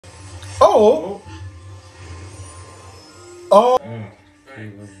Oh. Oh.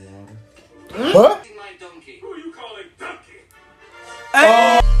 Huh? Who are you calling donkey?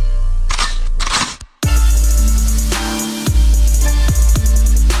 Oh.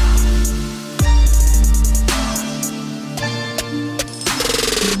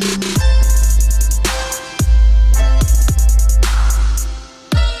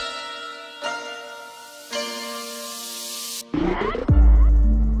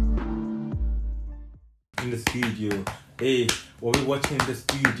 In the studio. Hey, what we watching in the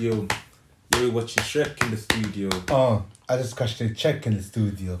studio? We watching Shrek in the studio. Oh, I just cashed a check in the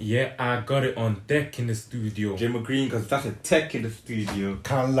studio. Yeah, I got it on deck in the studio. Jim Green, because that's a tech in the studio.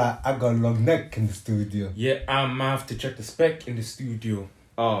 Can't lie, I got a long neck in the studio. Yeah, I might have to check the spec in the studio.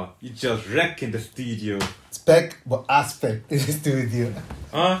 Oh, you just wreck in the studio. Spec, but aspect in the studio.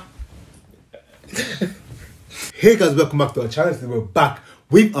 Huh? Hey guys, welcome back to our channel. Today we're back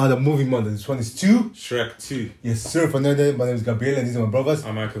with the movie Monday. This one is 2. Shrek 2. Yes, sir. For another, my name is Gabriele and these are my brothers.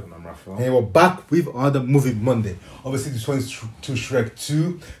 I'm Michael and I'm Raphael. And we're back with another movie Monday. Obviously, this one is to Shrek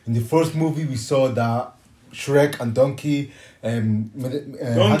 2. In the first movie, we saw that Shrek and Donkey had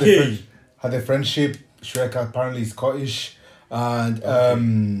a friendship. Shrek apparently is Scottish.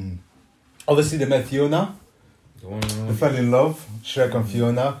 And obviously, they met Fiona. They fell in love. Shrek and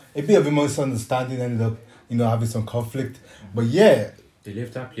Fiona. A bit of a misunderstanding, ended up, having some conflict. But yeah. They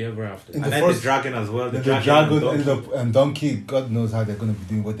lived happily ever after. And then the dragon as well. The dragon ended up, and Donkey, God knows how they're going to be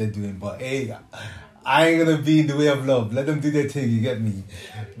doing what they're doing. But hey, I ain't going to be in the way of love. Let them do their thing, you get me?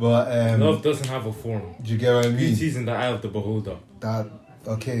 But love doesn't have a form. Do you get what I mean? Beauty's in the eye of the beholder.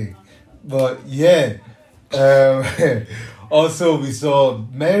 Okay. But yeah. Also, we saw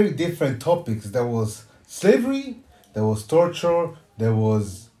many different topics. There was slavery, there was torture, there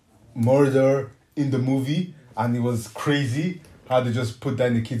was murder in the movie. And it was crazy how they just put that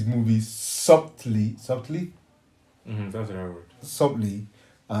in the kids' movie subtly. That's the right word. Subtly.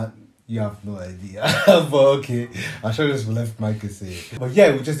 You have no idea. But okay. I'm sure this will left Mike to say. But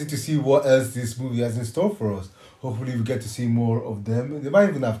yeah, we just need to see what else this movie has in store for us. Hopefully we get to see more of them. They might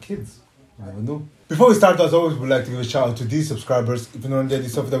even have kids. You never know. Before we start, as always, we'd like to give a shout out to these subscribers. If you're not there, this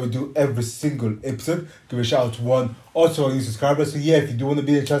is something that we do every single episode. Give a shout out to one. Also, our new subscribers. So yeah, if you do want to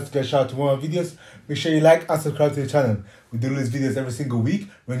be in a chance to get a shout out to one of our videos, make sure you like and subscribe to the channel. We do these videos every single week,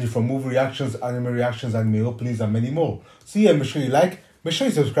 ranging from movie reactions, anime reactions, anime openings, and many more. So yeah, make sure you like, make sure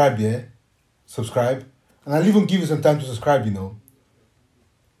you subscribe, yeah? Subscribe. And I'll even give you some time to subscribe,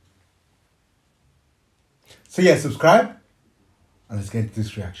 So yeah, subscribe. And let's get into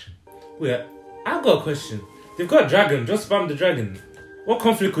this reaction. Wait, I've got a question. They've got a dragon, just spam the dragon. What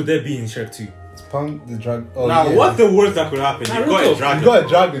conflict could there be in Shrek 2? Spam the dragon. Oh, now, yeah. what's the worst that could happen? You've got a dragon. You got a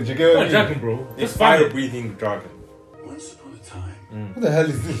dragon, you get what I mean? Dragon, bro. It's fire-breathing dragon. Once upon a time, What the hell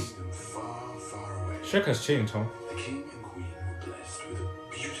is this? far, far away, Shrek has changed, huh? the king and queen were blessed with a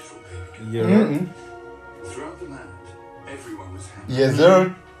beautiful baby girl. Yeah. Throughout the land, everyone was happy. Yes,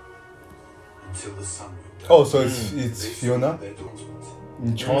 sir. Until the sun went down. Oh, so it's Fiona? Their daughters.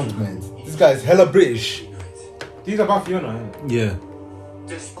 Enchantment. This guy is hella British. These are about Fiona, Yeah.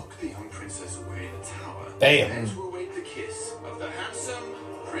 Just locked the young princess away in a tower. Damn. And to await the kiss of the handsome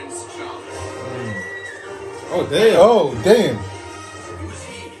Prince Charles. Oh, damn. Oh, damn. It was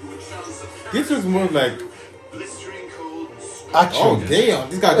he who would chance of This was more like... blistering cold and scorching Action. Oh, damn.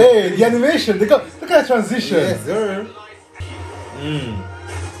 This guy... Hey, the animation. Look at that transition. Yes, sir.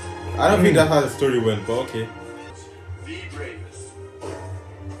 I don't think that's how the story went, but okay. the bravest,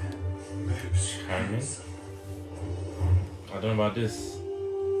 most handsome I don't know about this. of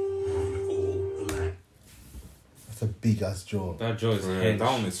all the land. That's a big ass jaw. That jaw is head.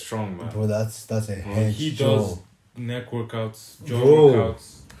 That one is strong, man. Bro, that's a head He jaw. does neck workouts, jaw Bro.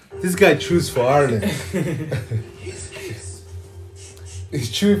 workouts. This guy chews for Ireland. His kiss He's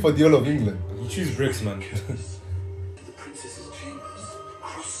chewing for the whole of England. He chews bricks, man. to the princess's chambers,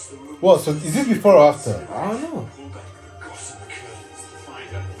 cross the room. What? So is this before or after? I don't know. Pull back the gossamer curtains to find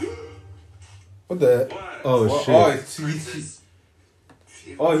her. What the? Oh Oh, shit.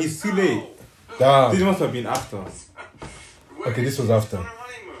 he's too late. This Damn. must have been after. Okay, this was after. On a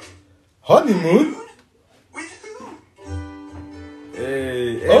honeymoon. Honeymoon? With whom?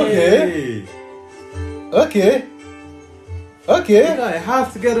 Hey, Okay. Okay. Okay. I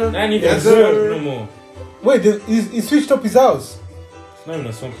have to get him. Yes, Yes, sir. no more. Wait, he switched up his house. It's not even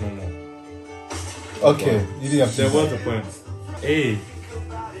a song no more. Okay, you didn't have to. There was a point. Hey.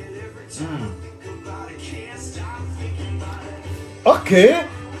 Okay.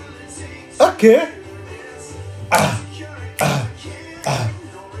 Okay.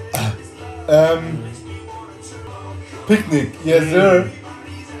 Picnic, yes sir.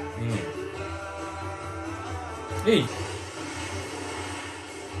 Hey.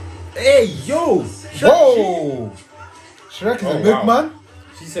 Hey, yo! Whoa! Shrek is a milkman?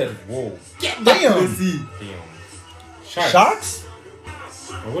 She said, whoa. Damn! Damn. Sharks?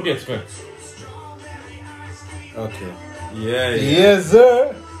 Well, what do you expect? Okay. Yeah. Yes,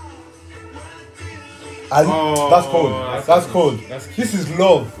 sir. And that's cold. That's cold. This is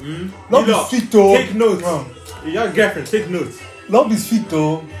love. Love is sweet though. Take notes. Your girlfriend, take notes. Love is sweet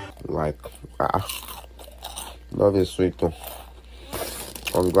though. Like, love is sweet though.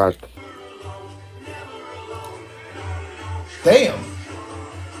 I'm glad. Damn.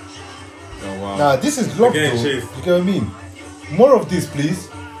 Oh, wow. Nah, this is love though. You get what I mean? More of this, please.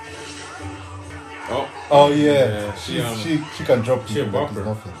 Oh yeah. She can drop She a people, but it's bumper.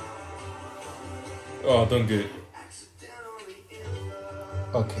 nothing. Oh, don't do it.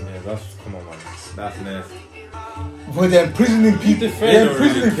 Okay. Yeah, that's, come on, man. That's nasty. But they're imprisoning people. The fairy They're don't really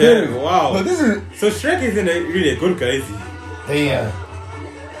imprisoning care. fairies. Wow. No, this is. So Shrek isn't really a good guy, is he? Damn.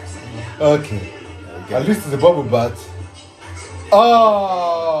 Okay. At least it's a bubble bath.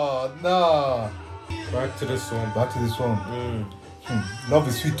 Oh, no. Back to this one. Back to this one. Love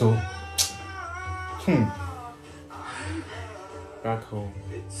is sweet, though. Back home.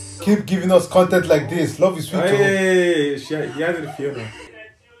 Keep giving us content like this. Love is sweet, though. Hey, she added Fiona.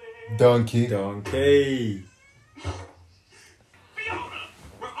 Donkey. Donkey. Fiona,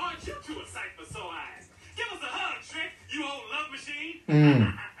 well, aren't you two a sight for sore eyes? Give us a hug, Shrek, you old love machine.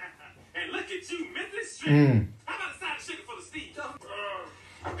 And look at you, Mrs. Shrek. How about a side of sugar for the Steve?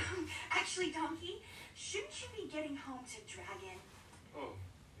 Actually, Donkey, shouldn't you be getting home to Dragon? Oh,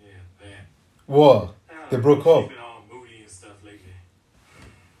 yeah, that. What? They broke up. She's been all moody and stuff lately.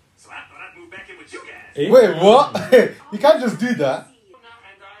 So I thought I'd move back in with you guys. Hey. Wait, what? You can't just do that. And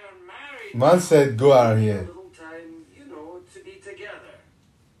I are married. Man said, go out of here. Little time, you know, to be together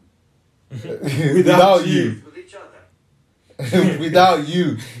Without you. with each other. Without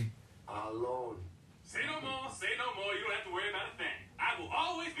you. Alone. Say no more, say no more. You don't have to worry about a thing. I will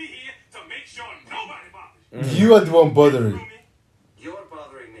always be here to make sure nobody bothers You are the one bothering. you. You're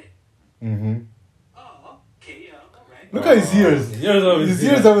bothering me. Oh, okay, all right. Look at his ears. His ears always His do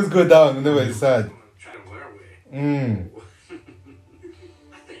ears that. always go down whenever he's sad. I'm trying to wear away. Mm.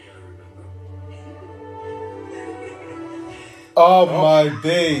 I think I remember. Oh my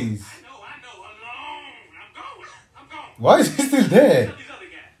days. I know. Alone. I'm going. Why is he still there? Tell these other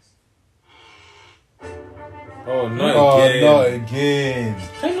guys. Oh, not Oh, again. not again.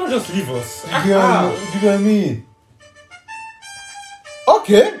 Can you not just leave us? You get what I mean?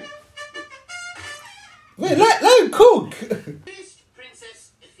 Okay. Wait, let him cook. Dearest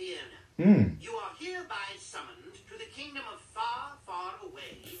Princess Fiona, you are hereby summoned to the kingdom of far, far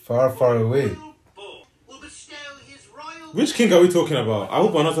away. Far, far away. Bull will bestow his royal Which king are we talking about? I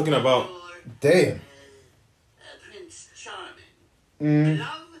hope we're not talking about. Damn. Prince Charming.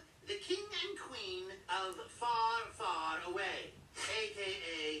 Love, the king and queen of far, far away,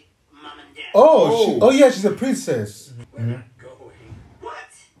 aka Mom and Dad. Oh yeah, she's a princess. We're not going. What?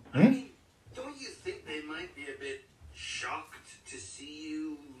 I mean, don't you think they might be a bit shocked to see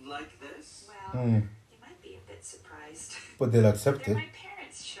you like this? Well, they might be a bit surprised. But they'll accept They're it. my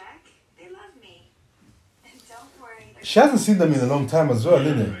parents, Shrek. They love me. And don't worry. She hasn't seen them in a long time as well,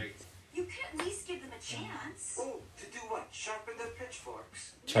 innit? Right. You could at least give them a chance. Oh, to do what? Sharpen their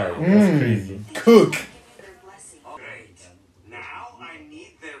pitchforks. Child, that's crazy. Cook. Give you their blessing. Oh, great. Now I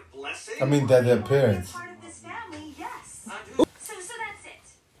need their blessing. I mean, they're their You wanna be a parents. part of this family, yes. And who- So that's it.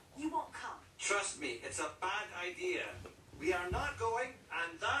 You won't come. Trust me, it's a bad idea. We are not going,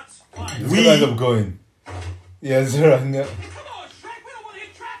 and that's why. It's gonna end up going. Yeah, Zara. Come on, Shrek, we don't want to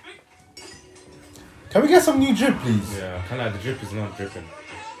hit traffic. Can we get some new drip, please? Yeah, kind of the drip is not dripping.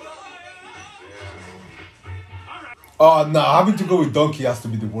 Oh no, having to go with Donkey has to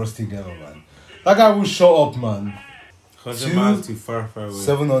be the worst thing ever, man. That guy will show up, man. 100 miles too far away.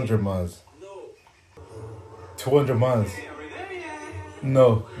 700 miles. No. 200 miles. Are we there yet?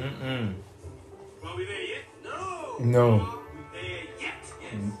 No. Are we there yet? No. No. There yet? Yes.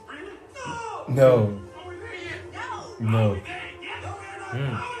 Really? No. No. Are we there yet? No. No. There yet? No, we're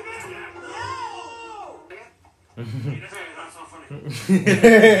not. Are we there yet? No. That's not funny.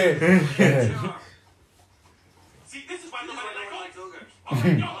 See, this is why nobody likes ogres.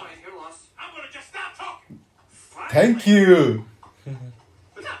 Okay, no, you're lost. I'm gonna just stop talking. Thank you.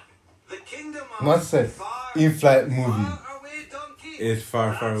 The kingdom of Must say, far, in-flight movie. far away donkey. It's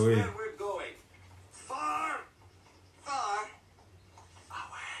far, far That's away. where we're going. Far, far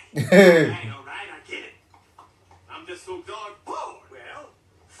away. Hey. Right, all right, I get it. I'm just so dog bored. Well,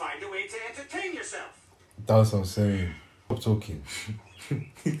 find a way to entertain yourself. That's what I'm saying. Stop talking.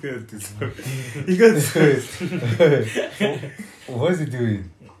 He got this. He got this. What is he doing?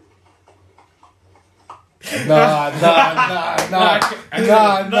 Nah. I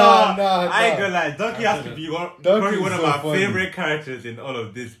ain't gonna lie. Donkey has to be probably one of my favorite characters in all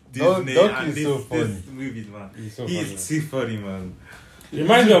of this Disney and this movies, man. He's too funny, man.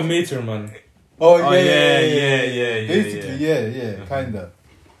 Reminds me of Mater, man. Oh yeah. Basically, yeah, kinda.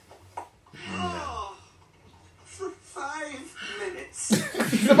 Oh, for 5 minutes.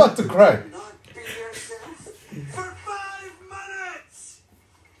 He's about to cry. Not be yourself. For 5 minutes.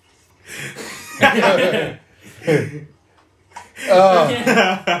 Uh, Are we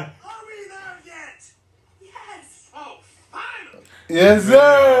there yet? Yes. Oh, finally. yes,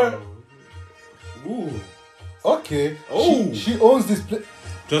 sir. Ooh. Okay. Oh. She owns this place.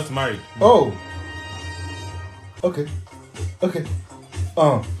 Just married. Oh. Okay.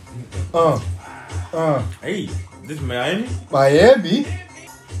 Hey, this is Miami? Miami?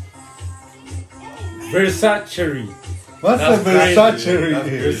 Versace. What's a That's crazy. Versace?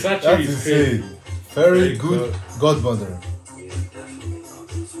 Versace That's is insane. crazy. Very good godmother.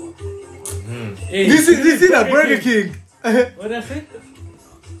 Hey, This is that Burger King. What did I say?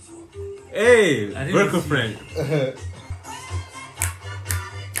 Hey, worker friend.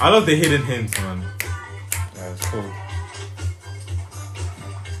 I love the hidden hints, man. That's cool.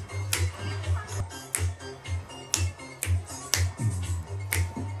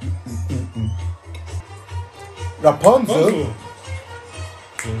 Rapunzel?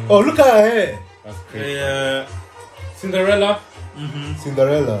 Oh, look at her hair. That's crazy. Cinderella.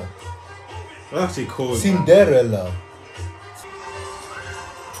 Cinderella. That's actually cool. Man. Cinderella.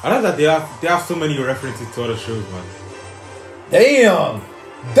 I love that they have so many references to other shows, man. Damn.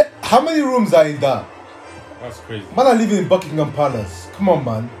 How many rooms are in that? That's crazy. Man, I live in Buckingham Palace. Come on,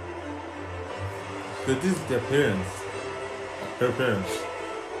 man. This is their parents. Her parents.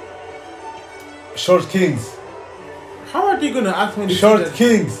 Short Kings. How are they gonna act when they Short see that?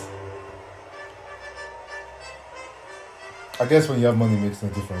 Kings. I guess when you have money, it makes no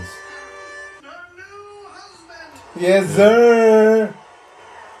difference. Yes, sir.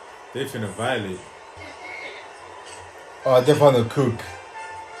 They finna violate. Oh, they're about to cook.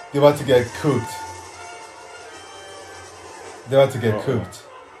 They're about to get cooked. They're about to get cooked.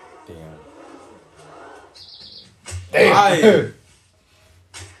 Damn. Damn.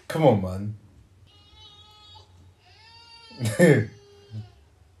 Come on, man. Why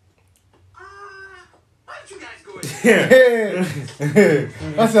don't you guys go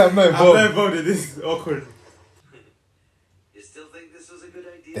in? That's what I meant, I'm bro. not voted. This is awkward. You still think this was a good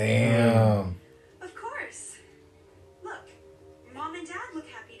idea? Damn. Of course. Look, Mom and Dad look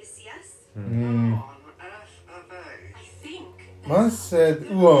happy to see us. On earth are they? I think. Man said,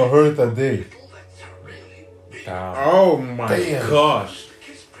 who on hurt a day? Oh my Damn. gosh.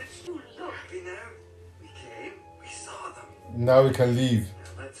 Kiss Prince. Ooh, look. Happy now? We came, we saw them. Now we can leave.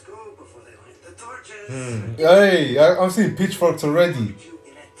 Now let's go before they light the torches. Hey, I'm seeing pitchforks already. You in a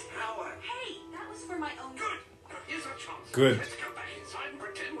tower. Hey, that was for my own. Good. Now here's our chance. Good. Let's go back inside and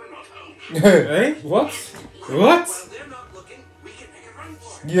pretend we're not home. Hey, what? What? While they're not looking, we can make a run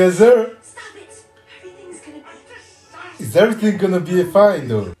for it. Yes, sir. Stop it. Everything's gonna be. Is everything gonna be fine,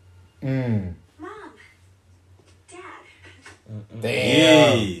 though? Mom. Dad.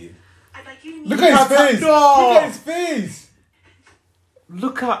 Damn. I'd like you to meet. Look at his face. No. Look at his face.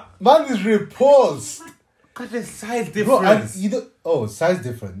 Look at Man is repulsed. the size Bro, and difference. you don't. Oh, size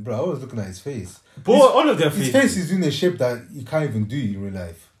different, bro. I was looking at his face. Boy, all of their His faces. face is doing a shape that you can't even do in real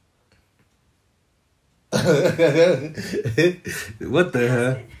life. What the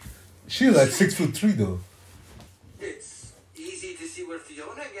hell? She's like 6'3" though. It's easy to see where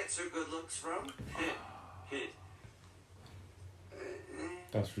Fiona gets her good looks from.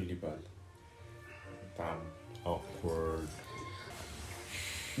 That's really bad. Damn. Awkward.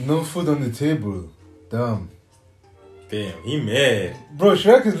 No food on the table. Damn. Damn, he mad. Bro,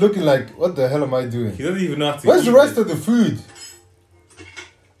 Shrek is looking like, what the hell am I doing? He doesn't even know how to Where's the eat rest it. of the food?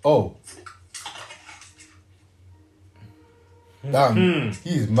 Oh. Damn.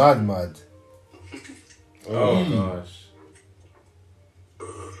 He's mad. Oh gosh.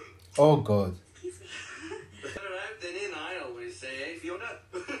 Oh god. Better out than in, I always say, eh, Fiona?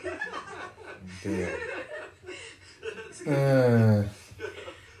 Damn.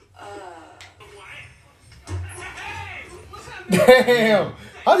 Damn.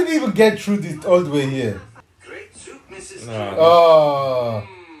 How did he even get through this all the way here? Great soup, Mrs. Nah. Oh.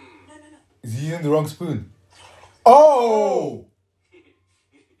 No. Is he using the wrong spoon? Oh.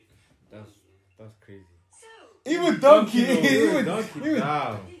 That's crazy. So, Even Donkey. Donkey. Even,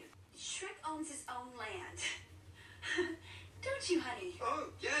 Damn. Shrek owns his own land. Don't you, honey? Oh,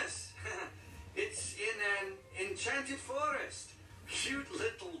 yes. It's in an enchanted forest. Cute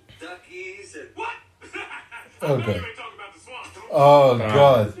little duckies and... What? Okay. You ain't talking about the swamp. Oh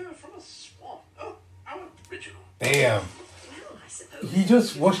God. They're from a swamp. Oh, how original. Damn. Well, I suppose He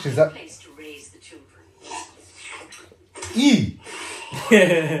just washed his up. place to raise the children. E.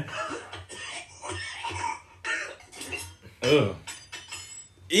 Ugh.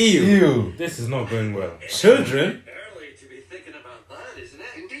 Ew. Ew. This is not going well. Children? Early to be thinking about that, isn't it?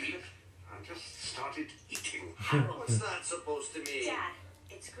 Indeed. I just started eating. What's that supposed to mean? Dad,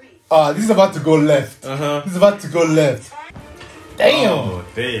 it's green. Ah, this is about to go left. Uh-huh. This is about to go left. Damn. Oh,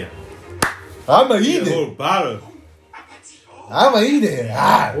 damn. I'ma eat The it. whole bottle. I'ma eat it.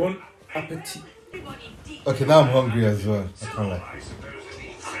 Ah. Bon appetit. Everybody deep. Okay, now I'm hungry as well. I can't lie. I suppose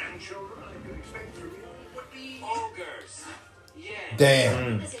any grandchildren I could expect from you would be... Ogres. Yeah.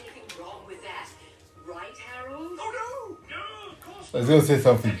 Damn. Is anything wrong with that? Right, Harold? Oh, no! No, of course I was gonna say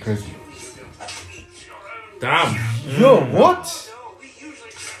something crazy. Damn. Yo, what? No, we usually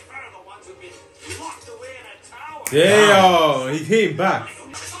prefer the ones who've been locked away in a tower. Damn. He came back.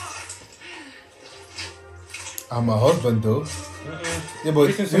 I'm a husband though. Yeah,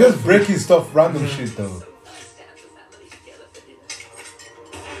 but you're just breaking stuff, random shit though. Nice to have the family together for dinner.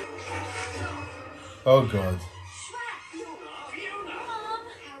 Oh God. Shrek! Fiona. Mom!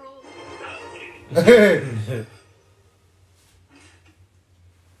 Harold!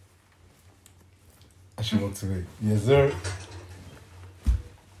 And she walks away. Yes, sir.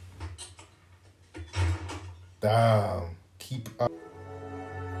 Damn. Keep up.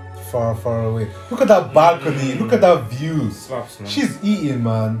 Far, far away. Look at that balcony. Look at that view. Slaps, man. She's eating,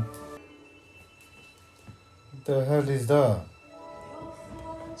 man. What the hell is that?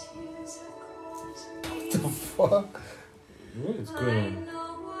 What the fuck? What is going on?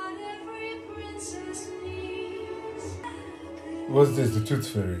 What's this? The Tooth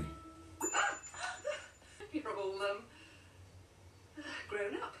Fairy. You're all,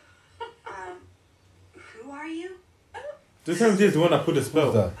 grown up. Who are you? This time this is the one that put the What's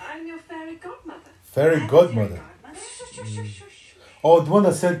spell. that? I'm your fairy godmother. Fairy Godmother. Sure. Oh, the one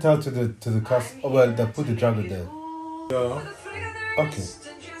that sent her to the castle. Oh, well, that put the dragon there. Yeah. Okay.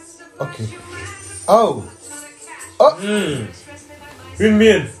 Okay. Oh. Oh. Bring me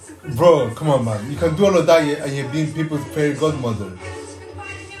in. Bro, come on, man. You can do all of that and you're being people's fairy godmother.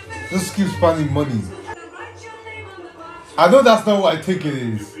 Just keep spending money. I know that's not what I think it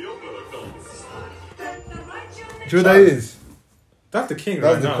is. Do you know what that is? That's the king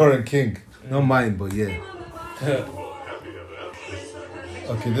That's right the now. current king. Not mine, but yeah.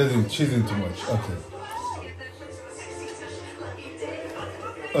 Okay, she's doing too much. Okay.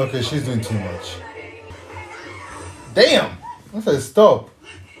 Okay, she's doing too much. Damn! I said stop.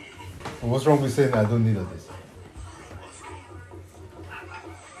 What's wrong with saying I don't need all this?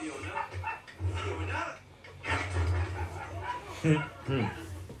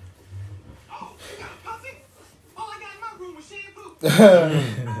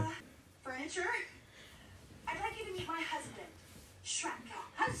 Furniture? I'd like you to meet my husband, Shrek.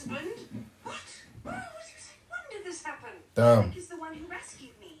 Husband? What? When did this happen? Damn. Shrek is the one who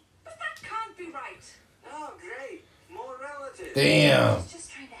rescued me. But that can't be right. Oh, great. More relatives. Damn. He's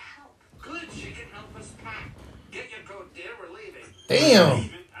just trying to help. Good, she can help us pack. Get your coat, dear. We're leaving. Damn.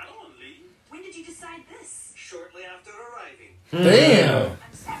 Leaving? I don't want to leave. When did you decide this? Shortly after arriving. Damn. I'm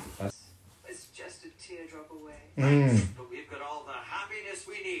sorry. It's just a teardrop away. But we've got all the happiness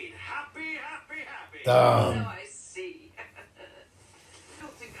we need. Happy, happy, happy. So Damn. I see. I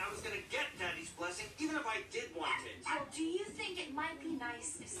don't think I was going to get Daddy's blessing, even if I did want it. Well, do you think it might be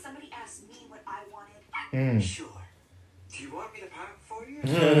nice if somebody asked me what I wanted? Sure. Do you want me to pack for you?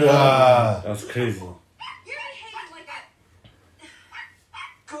 Ah. That's crazy. You're behaving like a...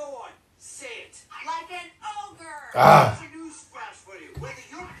 Go on, say it. Like an ogre! Ah. It's a newsflash for you. Whether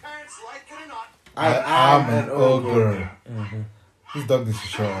your parents like it or not, I am an ogre. This dog needs to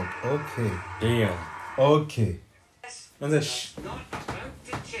show up. Okay. Damn. Okay. And then not about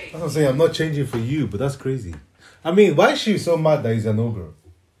to change. That's what I'm saying. I'm not changing for you, but that's crazy. I mean, why is she so mad that he's an ogre?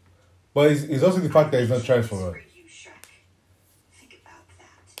 But it's also the fact that he's not trying for her. You, Shrek. Think about that.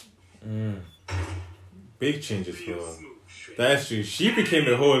 big changes for her. That's true. She became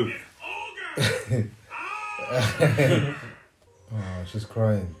a whole. Oh, she's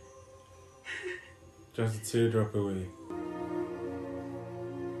crying. Just a teardrop away.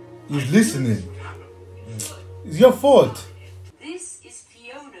 He's listening. It's your fault. This is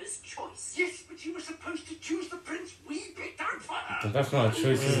Fiona's choice. Yes, but you were supposed to choose the prince we picked out for her. But that's not a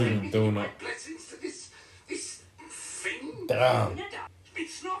choice, this isn't a donut. Blessings to this thing. Damn.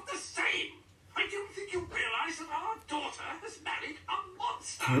 It's not the same. I don't think you realize that our daughter has married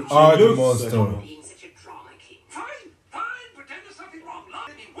You are the monster. Being such a drama king. Fine, pretend there's something wrong.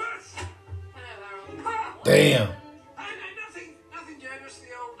 It'd be worse. Hello, Harold. Damn. Nothing, Janice.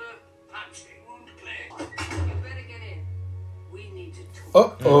 The old punching wound play. You better get in. We need to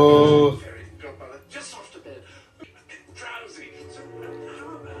talk. Uh-oh. Fairy Godmother, just off to bed. Drowsy. So,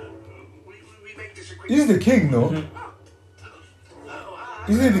 we make this a quick... He's the king, no?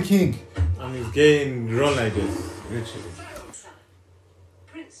 Isn't he the king? And he's getting grown like this, literally.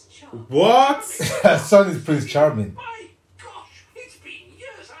 Prince Charles. What? Son is Prince Charming. My gosh, it's been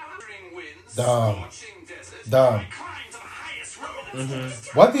years. Hammering winds, Damn. scorching deserts. Damn. I climbed to the highest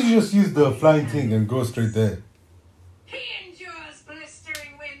road. Why did you just use the flying thing and go straight there? He endures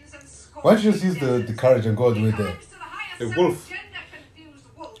blistering winds and scorching Why don't you just use the deserts. carriage and go all the way He there? climbs to the highest The summit, wolf. Gender-confused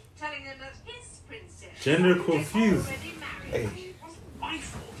wolf, telling him that his princess Gender is confused. already married. Hey. It wasn't my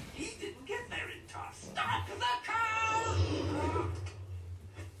fault. He didn't get there in time. Stop the car!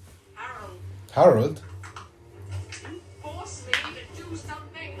 Harold, Harold? you force me to do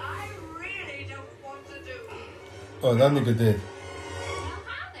something I really don't want to do. Oh, that nigga did.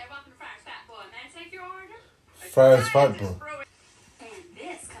 Hi there, welcome to Friar's Fat Boy. May I take your order? Friar's Fat Boy. And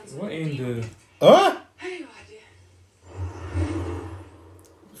this comes What with in the... Huh? Hey, my dear.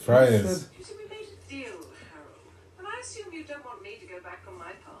 Friars. You see, we made a deal, Harold. And I assume you don't want me to go back on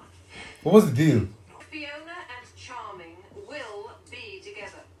my part. What was the deal? Fiona and Charming will be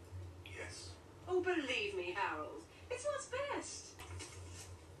together. Yes. Oh, believe me, Harold. It's what's best.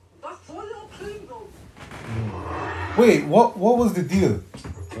 But for your kingdom. Wait, what was the deal?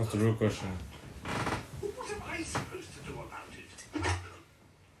 That's the real question. What am I supposed to do about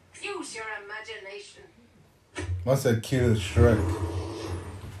it? Use your imagination. Must have killed Shrek.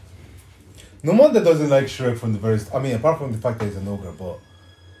 No one that doesn't like Shrek from the very I mean, apart from the fact that he's an ogre, but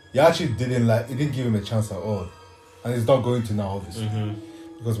he actually didn't like, he didn't give him a chance at all. And he's not going to now, obviously.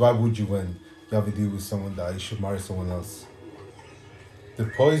 Because why would you when you have a deal with someone that you should marry someone else? The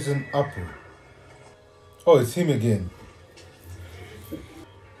poison apple. Oh, it's him again.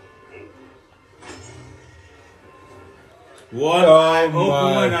 One eye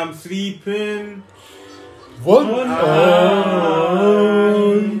open when I'm sleeping. What?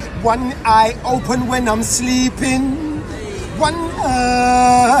 One eye open when I'm sleeping. One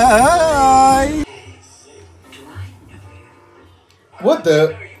eye. What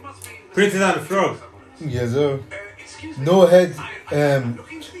the? Princess and the Frog. Yes, sir. Excuse me. No head.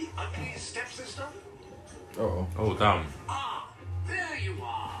 Looking to the ugly stepsister? Oh. Oh, damn. Ah, there you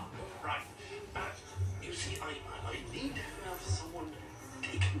are. Right. You see, I need to have someone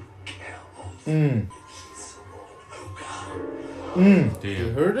taken care of. You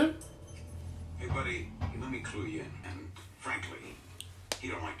heard him? Hey, buddy, let me clue you in. And frankly,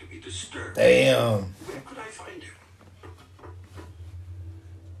 you don't like to be disturbed. Damn. Where could I find you?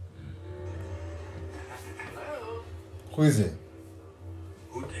 Hello? Who is it?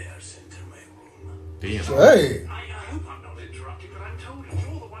 Who dares enter my room? Damn. Hey. I hope I'm not interrupting, but I'm told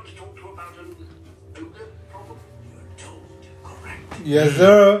you're the one to talk to about an ogre problem. You're told, correct? Yes,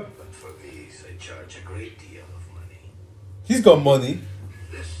 sir. But for these, I charge a great deal of money. He's got money.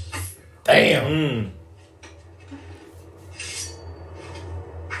 This Damn.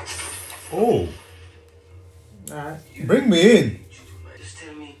 Oh. Bring me in. just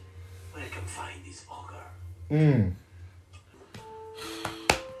tell me where I can find this ogre.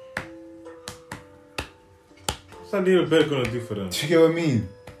 What's that little bird gonna do for them? Do you get what I mean?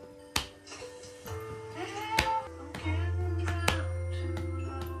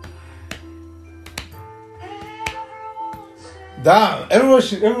 Damn,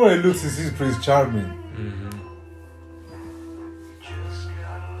 everybody looks and sees Prince Charming.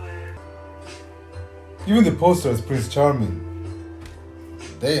 Even the poster is Prince Charming.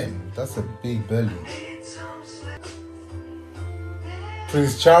 Damn, that's a big belly.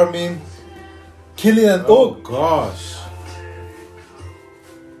 Prince Charming, Killian. Oh gosh,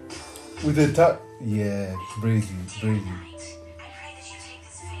 with the top. Yeah, Brady. I pray that you take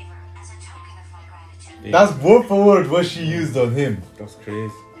this favor as a token of my gratitude. That's word for word what she used on him. That's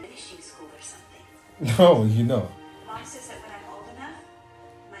crazy. Finishing school or something. No, you know. Mom says that when I'm old enough,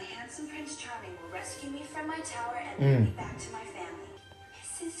 my handsome Prince Charming will rescue me from my tower and bring me back to my family.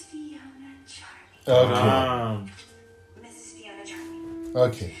 Mrs. Fiona Charming. Okay. Mrs. Fiona Charming.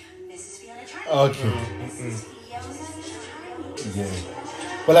 Okay. Mrs. Fiona Charming. Okay. Mrs. Fiona Charming. Yeah.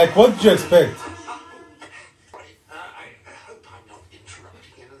 But like, what did you expect? I hope I'm not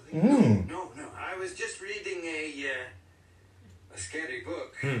interrupting anything. No, I was just reading a scary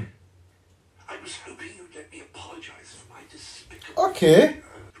book. I was hoping you'd let me apologize for my despicable... Okay.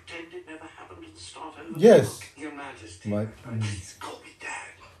 Pretend it never happened and start over. Yes. Your Majesty. My- Please call me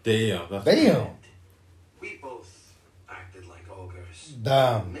Dad. Damn. Damn. We both acted like ogres.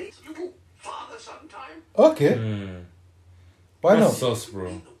 Damn. You father sometime? Okay. Why That's not? sus, bro.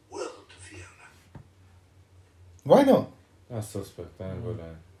 The world to Fiona. Why not? That's suspect. I ain't gonna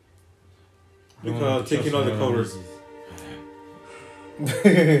lie. Because taking all the colors. Shall we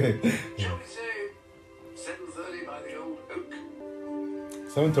say 7:30 by the old oak?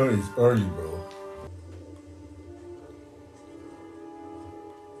 7:30 is early, bro.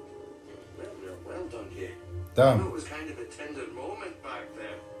 Well done, here. Damn. It was kind of a tender moment back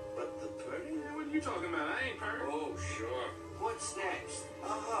there. But the purring? What are you talking about? I ain't purring. Oh, sure. What's next?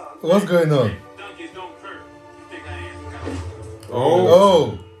 What's going on? Donkeys don't purr. You think I am?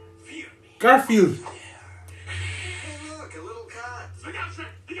 Oh. Fear me. Garfield. Hey, look, a little cat. Look out, Shrek.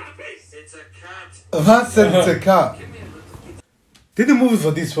 You got a face. It's a cat. A man said it's a cat. Give me a little bit. Did the movies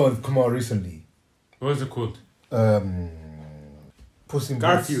for this one come out recently? What is it called? Puss in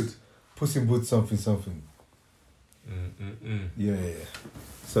Garfield. Boots. Puss in Boots something. Yeah.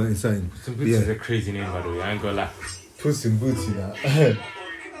 Something. Some Boots is a crazy name, by the way. I ain't gonna lie. Puss in Boots, you know. Come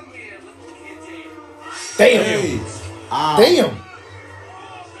here, little kitty. Damn! Damn!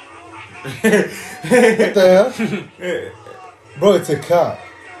 What the hell? Bro, it's a cat.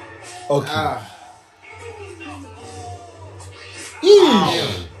 Okay.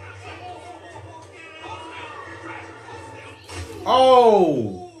 Eesh.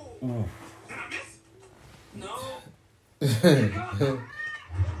 Oh!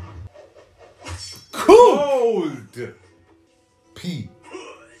 Cold! P.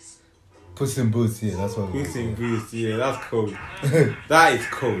 Puss in Boots, yeah, that's what Puss in Boots, yeah, that's cold. That is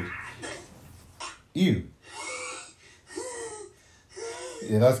cold. Ew.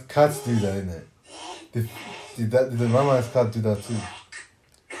 Yeah, that's cats do that, isn't it? Did the mama's cat do that too?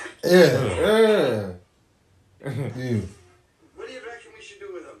 Yeah. Ew. What do you reckon we should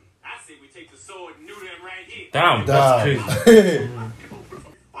do with them? I say we take the sword and neuter them right here. Damn, that's Damn. crazy.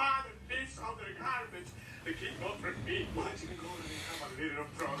 Find the fish under the garbage to keep up with me. Why did you go and come a little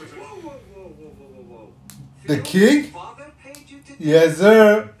promise? Whoa. The king? Father paid you to Yes,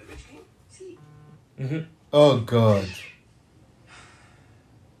 sir. the rich king? See? Oh, God.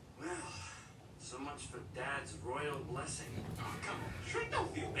 Well, so much for Dad's royal blessing. Oh, come on. Shrek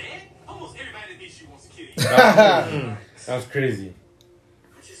don't feel bad. Almost everybody meets she wants to kill you. That's crazy.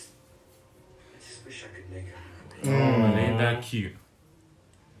 I just wish I could make her happy. Oh, ain't that cute?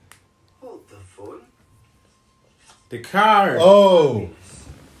 Hold the phone. The car. Oh.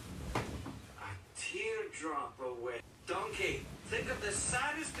 A teardrop away. Donkey, think of the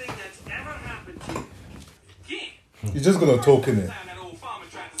saddest thing that's ever happened to you. King. You're just gonna talk in it. Time that old farmer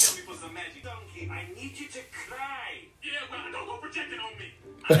tried to tell me for some magic. Donkey, I need you to cry. Yeah, well, don't go projecting on me.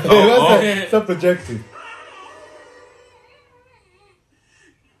 Stop projecting.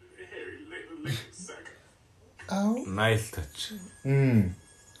 Hairy little sucker. Ow. Nice touch.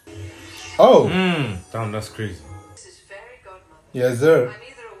 Oh. Damn, that's crazy. This is Fairy Godmother. Yes, sir. I'm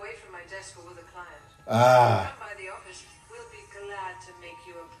either away from my desk or with a client. Ah. Come by the office. We'll be glad to make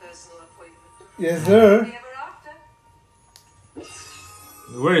you a personal appointment. Yes, sir. Ever after?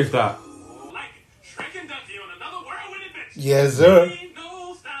 Where is that? Like it. Shrek and Donkey on another whirlwind adventure. Yes, sir. Ain't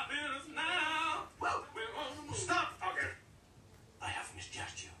no stopping us now. Well, stop, Ogre. I have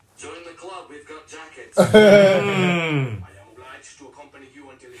misjudged you. Join the club. We've got jackets. I am obliged to accompany you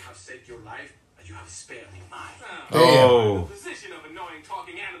until you have saved your life and you have spared me mine. Oh. The position of annoying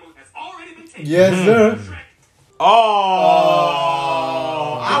talking animal has already been taken. Yes, sir. Shrek.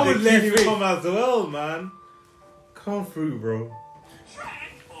 Oh! I would let him keep it. come as well, man. Come through, bro.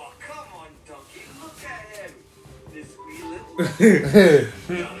 Shrek. Oh, come on, Donkey. Look at him. This wee little.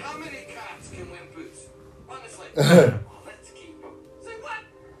 Now, how many cats can win boots? Honestly. Let's keep them. Say what?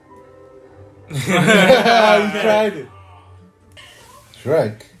 You tried it.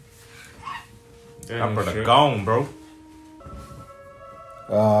 Shrek. That brother gone, bro.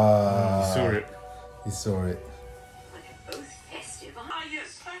 Ah. You saw it. He saw it. Both festive. Ah,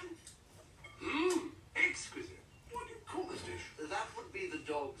 yes. Exquisite. What do you call this dish? That would be the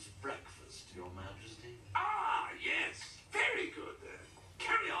dog's breakfast, Your Majesty. Ah, yes. Very good.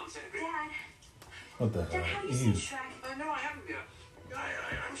 Carry on, Senator. Dad, What the Dad, hell? have you Ew. seen Shrek? No, I haven't yet.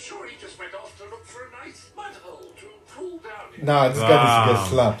 I'm sure he just went off to look for a nice mud hole to cool down in. Nah, this guy needs to get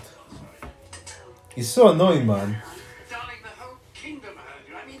slapped. He's so annoying, man. Darling, the whole kingdom heard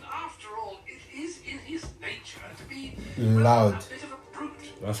you. I mean, after all, it is in his nature to be Loud. a bit of a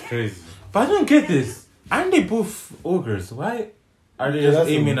brute. That's crazy. But I don't get this. Aren't they both ogres? Why are they just that's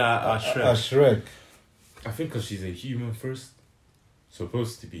aiming a- at Shrek? A Shrek. I think because she's a human first.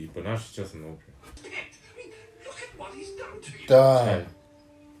 Supposed to be, but now she's just an ogre. I mean, look at what he's done to you. Damn.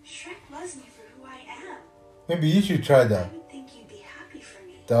 Shrek loves me for who I am. Maybe you should try I that. would think you'd be happy for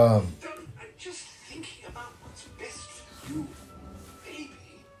me. Damn. I'm just thinking about what's best for you. Maybe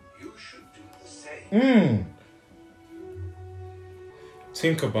you should do the same.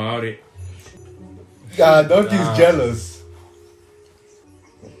 Think about it. Yeah, Donkey's jealous.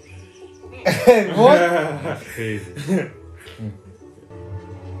 What? Crazy.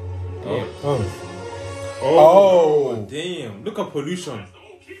 Oh. Damn. Look at pollution.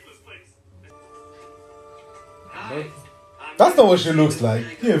 That's not what she looks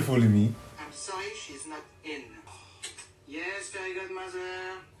like. You ain't fooling me. I'm sorry she's not in. Yes, Fairy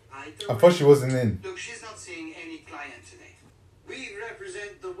Godmother. I thought she wasn't in. Look, she's not seeing any client today. We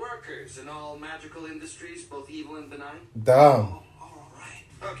represent the workers in all magical industries, both evil and benign. Damn. All right.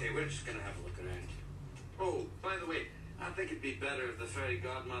 Okay, we're just gonna have a look around. Oh, by the way, I think it'd be better if the Fairy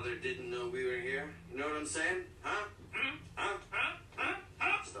Godmother didn't know we were here. You know what I'm saying? Huh?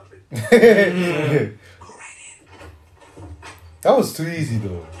 Stop it. That was too easy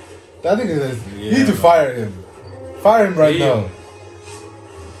though. That thing is. You need to fire him. Fire him right now.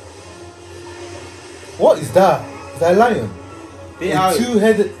 What is that? Is that a lion? They a are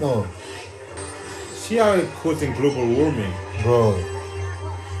two-headed. No. She are causing global warming. Bro.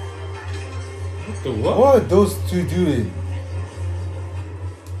 What the what? What are those two doing?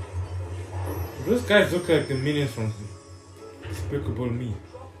 Those guys look like the minions from Despicable Me.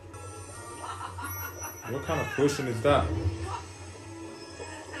 What kind of potion is that?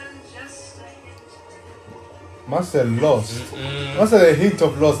 Man said lost. Man said a hint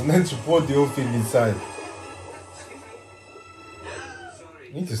of lost and then she poured the whole thing inside.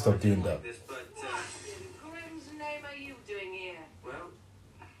 You need to stop doing that. In Grim's name are you doing here? Well,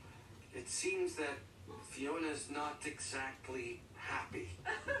 it seems that Fiona's not exactly happy.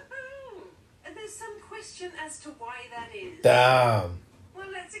 There's some question as to why that is. Damn. Well,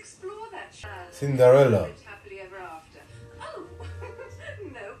 let's explore that. Cinderella. Happily ever after. Oh,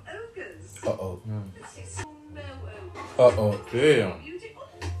 no ogres. Uh-oh. No ogres. Uh-oh. Damn.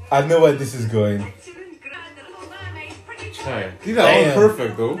 I know where this is going. Hey, these are all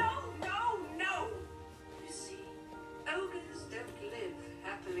perfect though. No. You see, ogres don't live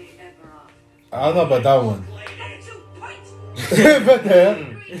happily ever after. I don't know about that one. But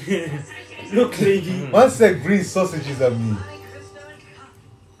look, lady. Man said green sausages at me.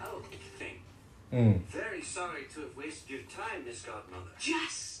 Very sorry to have wasted your time, Miss Godmother.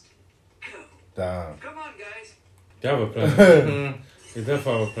 Just go. Damn. Come on, guys. They have a plan. They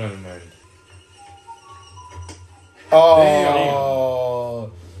definitely have a plan in mind.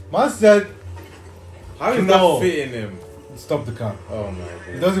 Oh. Man said. How is that fit in him? Stop the car. Oh my god.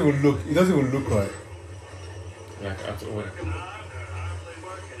 It doesn't even look. It doesn't even look right. Like at all.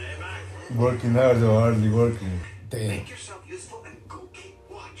 Working hard or hardly working. Damn. Make yourself useful and go keep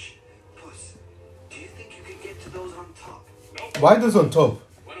watch. Puss, do you think you can get to those on top? Nope. Why those on top?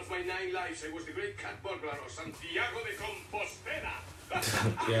 One of my 9 lives, I was the great cat burglar of Santiago de Compostela.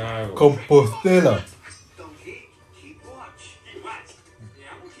 Santiago. Compostela. Donkey, keep watch. Keep watch.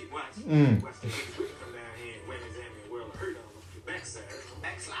 Yeah, I will keep watch. Watch the things we come down here and women's and the world heard of the backside.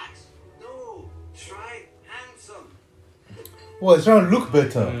 Backslash? No, try handsome. Well, it's trying to look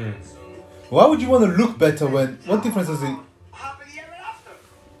better. Why would you want to look better when? What difference does it? Happily ever after.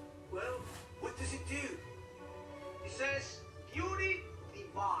 Well, what does it do? It says beauty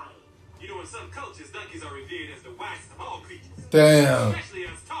divine. You know, in some cultures, donkeys are revered as the wisest of all creatures. Damn. Especially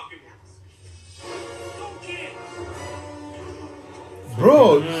as talking ones.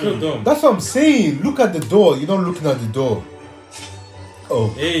 Bro, so dumb. That's what I'm saying. Look at the door. You're not looking at the door.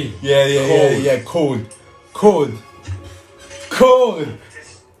 Oh. Hey. Yeah. Cold.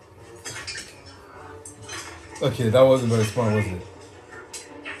 Okay, that wasn't very smart, was it?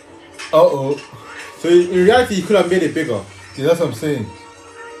 Uh-oh. So in reality, you could have made it bigger. See, that's what I'm saying.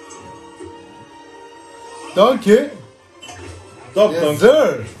 Donkey. Yes,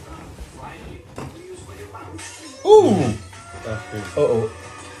 sir. Ooh. Uh-oh.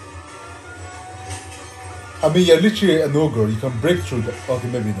 I mean, you're literally an ogre. You can break through that. Okay,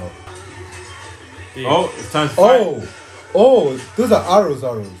 maybe not. Oh, it's time to fight. Oh, those are arrows.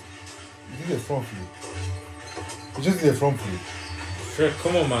 You did a front flip. You just did a front flip. Shrek,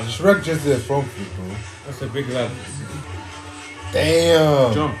 come on, man. Shrek just did a front flip, bro. That's a big lad.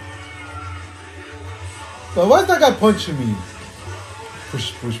 Damn. Jump. Now, why is that guy punching me?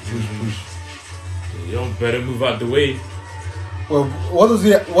 Push. You don't better move out the way. Well, what does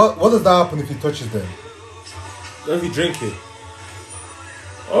that happen if he touches them? Let me drink it.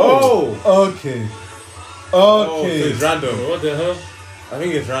 Oh! Okay. So it's random. What the hell? I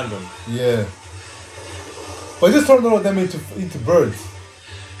think it's random. Yeah. But just turn all of them into birds.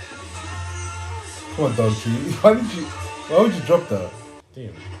 Come on, Donkey. Why would you drop that?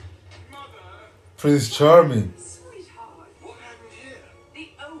 Damn. Prince Charming. Sweetheart. What happened here? The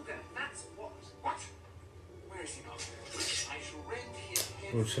ogre, that's what. What? Where is he, Mother? I shall rend his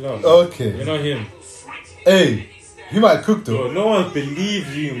head. Bro, chill out. Okay. You're not him. Hey, he might cook though. Bro, no one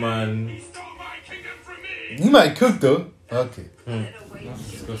believes you, man. He stole my kingdom from me. He might cook though. Okay.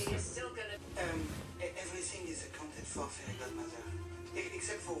 That's disgusting. Everything is accounted for, Fairy Godmother.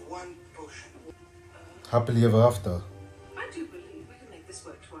 Except for one potion. Happily ever after. I do believe we can make this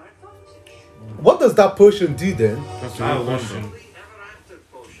work to our advantage. What does that potion do then? That's a real question. Ever after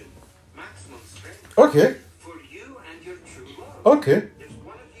potion. Maximum strength. Okay. For you and your true love. Okay. If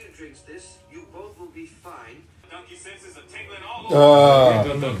one of you drinks this, you both will be fine. Donkey senses are tingling all You over.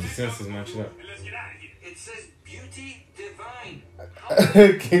 don't know the senses, man. Chill out. Let's get out of here. It says beauty divine.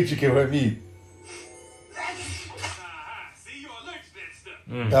 Can't you get what I mean? See, you're allergic to that stuff.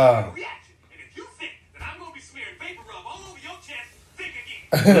 Reaction. And if you think that I'm going to be smearing vapor rub all over your chest, think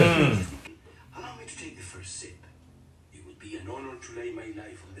again. Allow me to take the first sip. It would be an honor to lay my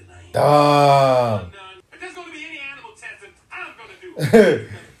life on the line. Damn. If there's going to be any animal testing, I'm going to do it.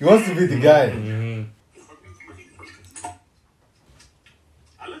 He wants to be the guy.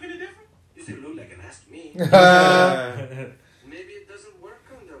 I look any different? You still look like an ask me. Maybe it doesn't work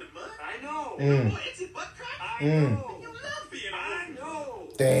on the butt. I know. Oh, it's a butt crack? I know. You love being I know.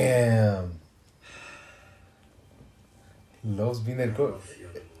 Damn. Loves being a girl.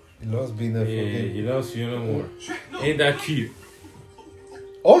 He loves being a Yeah, fucking... he loves Fiona more. Ain't that cute?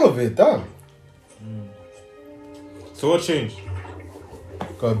 All of it, damn. So what changed?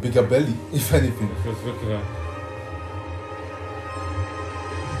 Got a bigger belly, if anything. Just look at that.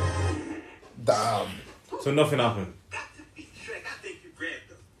 Damn. So nothing happened. Got to be Shrek. I think you grabbed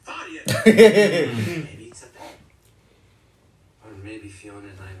the body. Maybe it's a thing. Or maybe Fiona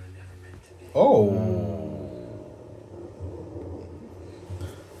and I were never meant to be. Oh.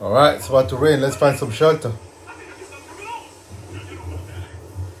 Alright, it's about to rain. Let's find some shelter.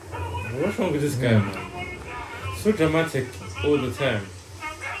 What's wrong with this guy, man? So dramatic all the time.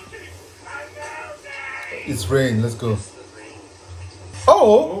 It's rain. Let's go.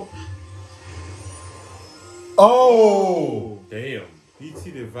 Oh. Oh. Damn.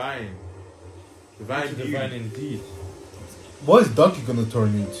 BT Divine. Divine indeed. What is Donkey gonna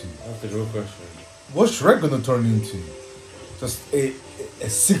turn into? That's the real question. What's Shrek gonna turn into? Just a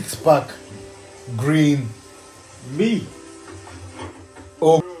 6-pack green. Me.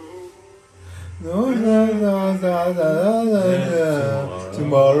 Oh. No.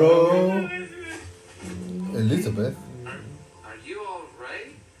 Tomorrow. Elizabeth. Are you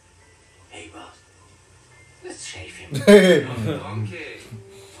alright? Hey, boss. Let's shave him. Hey. Okay.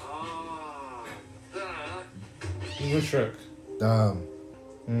 Oh. Who's Shrek? Damn.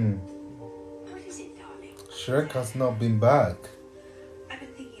 What is it, darling? Shrek has not been back. I've been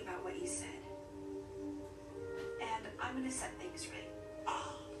thinking about what you said. And I'm gonna set things right.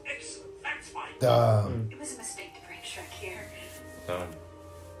 Ah, excellent. That's fine. Damn. It was a mistake to bring Shrek here. Damn.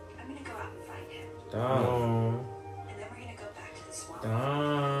 I'm gonna go out and find him. Damn. And then we're gonna go back to the swamp.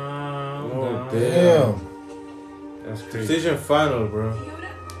 Damn. Oh, damn. That's crazy. Decision final, bro. Fiona,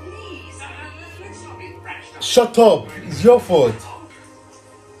 please. Let's not get rashed up. Shut up. It's your fault.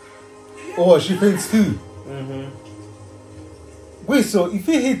 Oh, she faints too. Wait, so if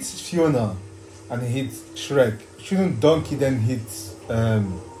he hits Fiona and he hits Shrek, shouldn't Donkey then hit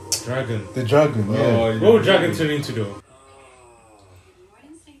Dragon. the dragon? Yeah. What would Dragon turn into though?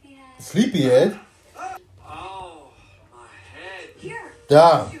 Morning, sleepyhead. Sleepyhead? Oh, my head. Here.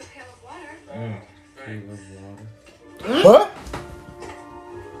 Damn. You a pail of water. Huh?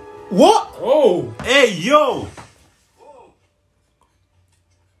 What? Oh! Hey, yo!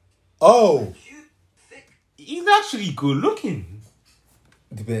 Oh. He's actually good looking.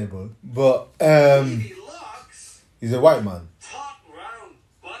 Debatable. But He looks he's a white man. taut round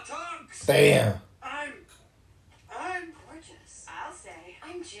buttocks. Damn. I'm Gorgeous. I'll say.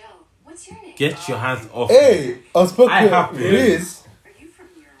 I'm Jill. What's your name? Get your hands off. Hey, unspoken I have Riz. Are you from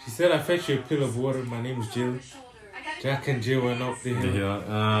Europe? She said, I fetched you a pill of water. My name is Jill. I got Jack and Jill went up the hill. Yeah.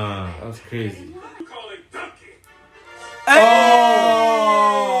 That was crazy. calling Donkey.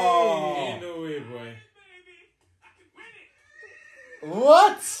 Oh. Ain't no way, boy. Baby, I can win it.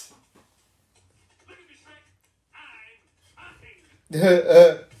 What? Look at me, Shrek.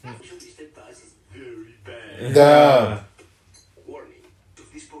 Actually, that buzz is very bad. Damn. Warning: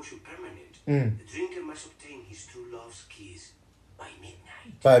 if this potion permanent, the drinker must obtain his true love's kiss by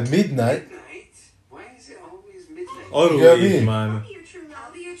midnight. By midnight? Midnight? Why is it always midnight? Always, You know what I mean? man. I'll be your true love.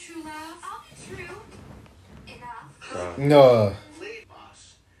 I'll be your true love. I'll be true. Enough. No. Late,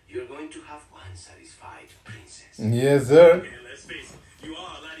 boss. You're going to have one satisfied princess. Yes, sir. Okay, let's face it, you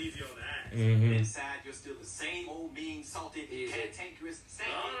are a lot easier on the eyes. Inside, you're still the same old mean, salted, cantankerous, same.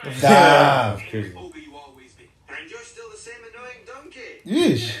 Damn. Ogre you always be. And you're still the same annoying donkey.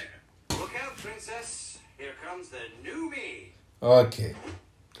 Yeesh. Look out, princess. Here comes the new me. Okay.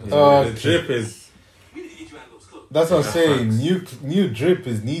 The drip is. We need to get you out of those clothes. That's what I'm saying. New drip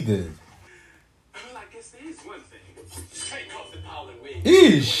is needed. Well, I guess there is one thing. Take off the powder wig.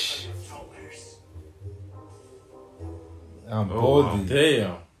 Yeesh. I'm Oh, body. damn.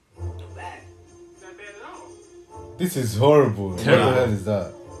 Not bad. Not bad at all. This is horrible. What the hell is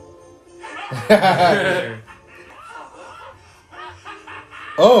that?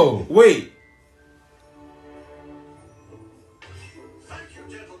 Oh, wait. Thank you,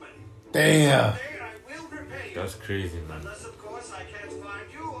 gentlemen. Damn. Someday I will repay you. That's crazy, man. Unless, of course, I can't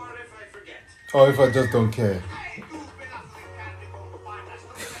find you or if I forget. Oh, if I just don't care. Hey, you've been utterly candy find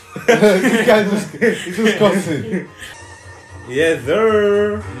us. This guy just, he's just cussing. Yes,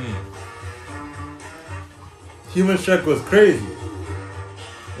 sir. Human Shrek was crazy.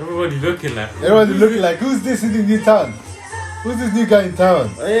 Everybody looking like. Everybody looking like, who's this in the new town? Who's this new guy in town?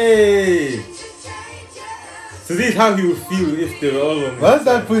 Hey. So this is how he would feel if they were all on. What's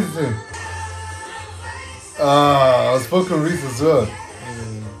that position? Ah, I was spoken Reese as well.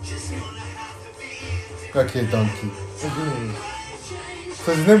 Okay, donkey.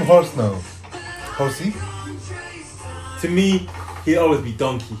 So his name Horse now. Horsey? To me, he'd always be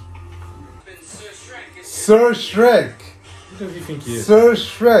Donkey. Sir Shrek. Who does he think he is? Sir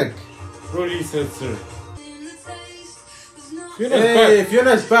Shrek. Brody said sir. Hey,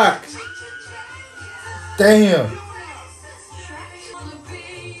 Fiona's back. Damn.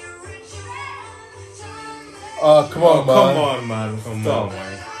 Oh, come on, man. Come on, man. Come on,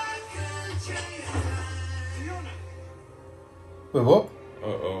 man. Wait, what?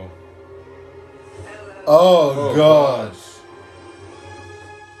 Uh-oh. Oh, gosh.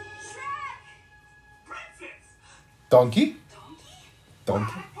 Donkey?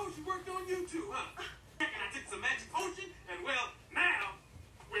 Donkey? Potion worked on you too, huh? And I took some magic potion, and well, now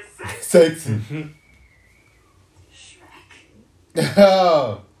we're safe. Sexy.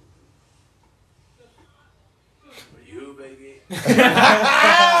 Oh. For you, baby.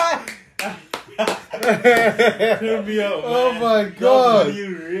 Turn me up, man. Oh my god. W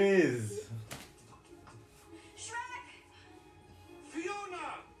Riz. Fiona!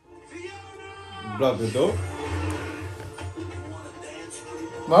 Fiona! Block the door.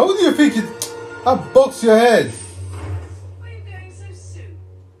 Man, what do you think it... I'll box your head. Why are you going so soon?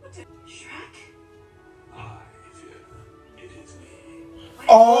 Shrek? It is me.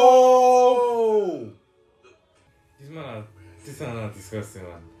 Oh! This man are disgusting,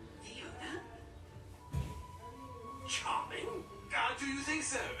 man. Charming? Do you think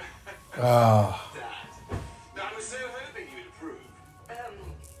so? Ah. Dad, I was so hoping you'd approve.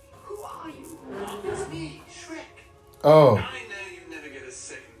 Who are you? It's me, Shrek. Oh. I know you never get a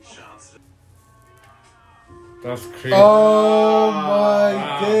second chance. That's crazy. Oh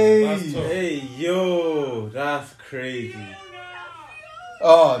my days. Hey, yo. That's crazy.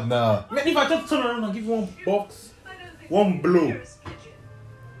 Oh, no. Man, if I just turn around and give you one box, one blow.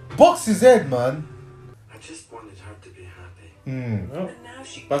 Box his head, man. I just wanted her to be happy. Well,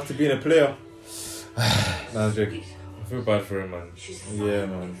 back to being a player. Nah, I'm joking. I feel bad for him, man. Yeah,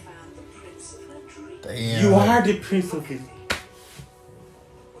 man. Damn. You are the prince of his. What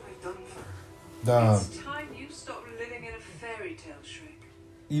have I done for her? Damn. It's time you stop living in a fairy tale, Shrek.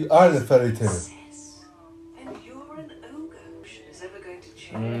 You are the fairy tale. And you're an ogre. Is ever going to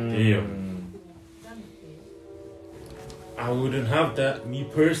change? Damn. I wouldn't have that, me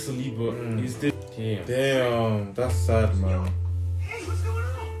personally, but it's the. Damn. Damn, that's sad, man. Hey, what's going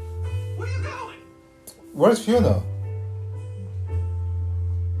on? Where you going? Where's Fiona?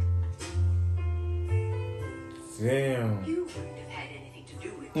 Damn. You wouldn't have had anything to do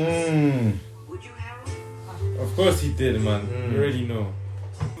with this. Would you, Harold? Of course he did, man. You already know.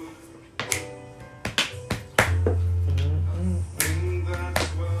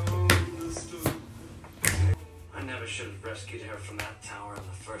 I never should have rescued her from that tower in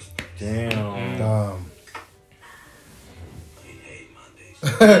the first place. Damn. Damn. You hate Mondays.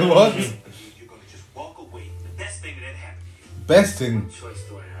 What? You're gonna just walk away. The best thing that happened to you. Best thing. What choice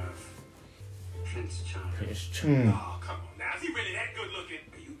do I have? Prince Charming. Oh, come on now. Is he really that good looking?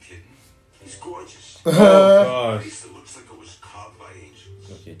 Are you kidding? He's gorgeous. Oh, gosh. Face that looks like it was carved by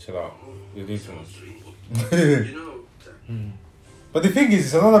angels. Okay, chill out. You're doing too much. You know, But the thing is,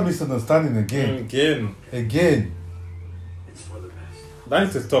 it's another misunderstanding again. Again. it's for the best. That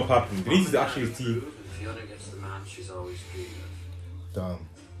needs to stop happening. They need to actually see. If Fiona gets the man she's always dreamed of. Damn.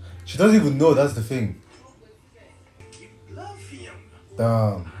 She doesn't even know, that's the thing. You love Fiona.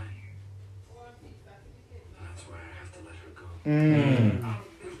 Damn. That's why I have to let her go. Mm.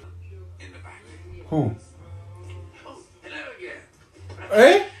 In the back. Who? Oh, hello again.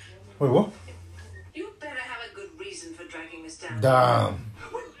 Eh? Wait, what? You better have a good reason for dragging us down. Damn.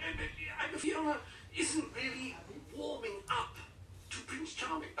 Well, Fiona isn't really warming up to Prince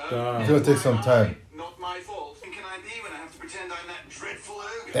Charming. It's gonna take some time. Not my fault. Can I be when I have to pretend I'm that dreadful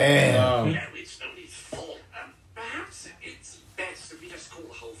ogre? Damn. No, it's nobody's fault. Perhaps it's best if we just call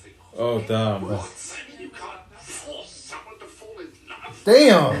the whole thing off. Oh, damn. What? I mean, you can't force someone to fall in love.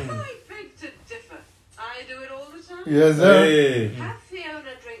 Damn. I beg to differ. I do it all the time. Yes, sir. Hey. Have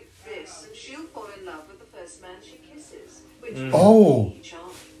Fiona drink this and she'll fall in love with the first man she kisses. Which Oh.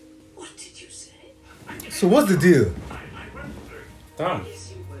 What did you say? So what's the deal? Damn.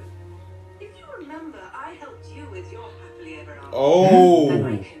 Yes, you would. If you remember, I helped you with your happily ever after. Oh. And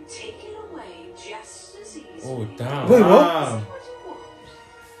I can take it away just as easily. Oh, damn. Wait, what? Is it what you want?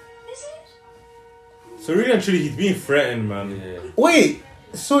 Is it? So really and truly, he's being threatened, man. Yeah. Wait,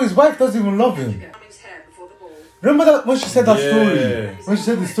 so his wife doesn't even love him. Charming's hair before the ball. Remember that when she said that Yeah. story? When she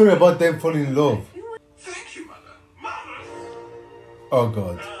said the story about them falling in love. Thank you, Mother. Mother! Oh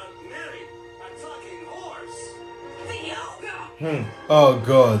God. Mary, a talking horse. Fiona! Oh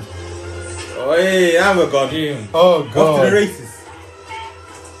God. Oh, hey, I'm a god. Oh Off to the God. races.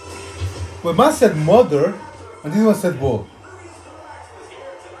 But man said mother, and this one said what?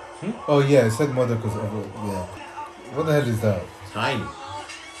 Oh yeah, it said mother because yeah. What the hell is that? Tiny.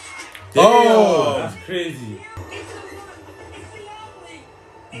 Oh! That's crazy.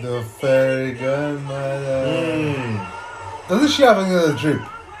 The Fairy Godmother. Doesn't she have another drip?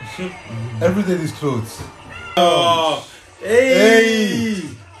 Every day these clothes. Oh, hey! Hey!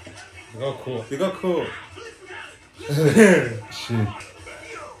 They got cool. They got cool. Shit.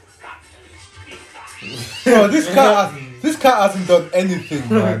 Yo, this cat hasn't done anything,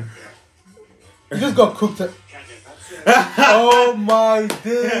 man. He just got cooked. Oh my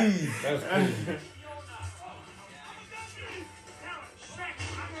days! That's crazy.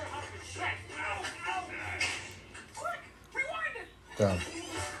 Damn.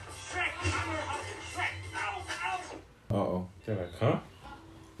 Uh-oh. They're like, huh?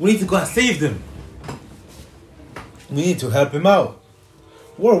 We need to go and save them. We need to help him out.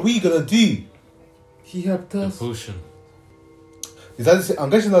 What are we gonna do? He helped us. The potion. Is that the same, I'm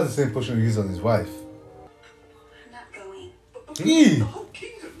guessing that's the same potion he used on his wife. I'm not going. Eee. The whole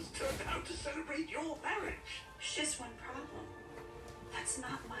kingdom's turned out to celebrate your marriage. There's just one problem. That's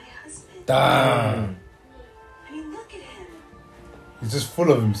not my husband. Damn. I mean, look at him. He's just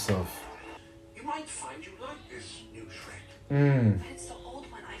full of himself. You might find you like this new Shrek. But it's the old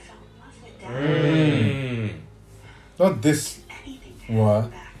one I fell in love with, Dad. Not this Anything to one. have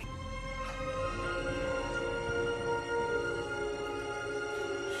him back.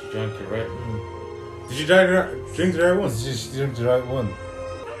 She drank the right one. Did you drink the right one? She didn't the right one.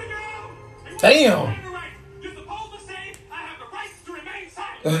 Damn! Damn. You're supposed to say I have the right to remain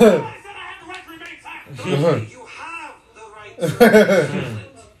silent. I said I have the right to remain silent. You have the right to remain silent.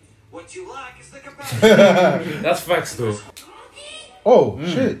 What you lack is the capacity. That's facts though. Oh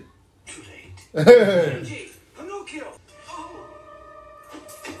shit. Too late. Gee, Pinocchio.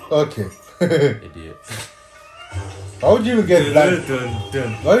 Okay. Idiot. How would you even get blind?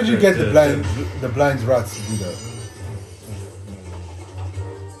 Why did you get the blind rats to do that?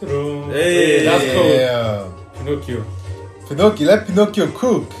 Hey, that's cool. Yeah. Pinocchio. Pinocchio, let Pinocchio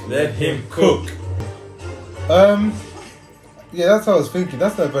cook. Let him cook. Yeah, that's what I was thinking.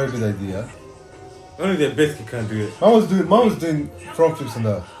 That's not a very good idea. Only the biscuit can do it. Mom was doing front flips on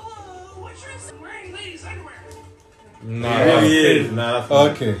that. What's your wearing ladies' underwear? Nah, Yeah. that's crazy. Nah, that's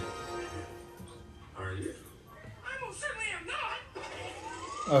not. Okay. Are you? I most certainly am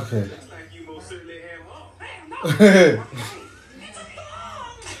not. Okay. Like you most certainly am home. I am not.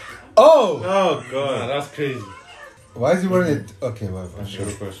 Oh! Oh god, nah, that's crazy. Why is he wearing it? Okay, well, I'm Sure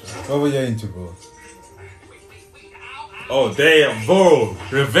sure. question. What were you into, bro? Oh damn, bro!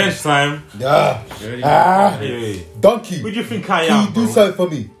 Revenge time. Yeah. Ah. Ah. Hey, Donkey. who do you think I Can am, you do bro? something for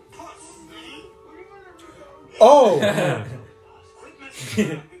me? Oh! We've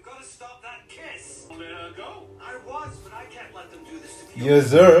got to stop that kiss. Let her go. I was, but I can't let them do this to you. Yes,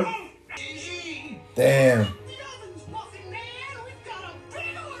 sir. Gigi. Damn. The oven's muffin, man. We've got a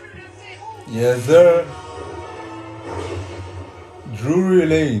big order to fill. Yes, sir. Drury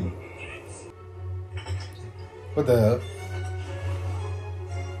Lane. What the hell?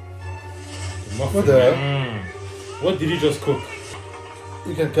 What the hell? What did you just cook?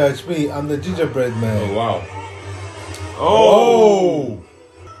 You can catch me. I'm the gingerbread man. Oh wow. Oh!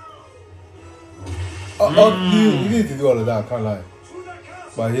 You need to do all of that, I can't lie.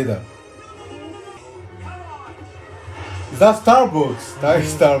 But I hear that. Is that Starbucks? That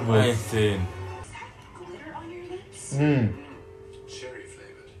is Starbucks. Insane. Glitter on your lips? Cherry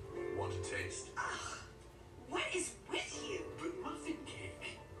flavored. Want a taste? What is with you? But muffin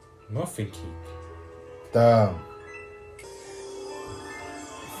cake. Muffin cake. Damn.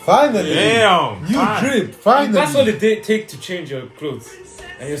 Finally! Damn! You drip, finally! That's all it take to change your clothes.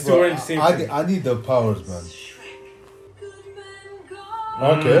 And you're still wearing the same thing. I need the powers, man.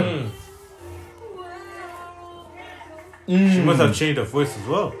 Okay. She must have changed her voice as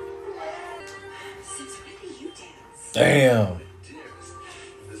well. Since when do you dance? Damn. Dearest,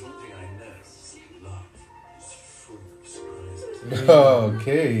 there's one thing I know. Love is full of surprises.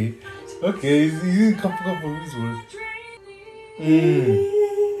 Okay. Okay, you come up with these words.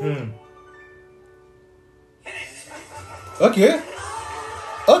 Okay.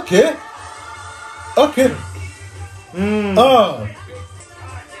 Okay. Okay.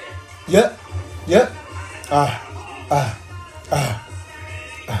 Yeah. Yeah.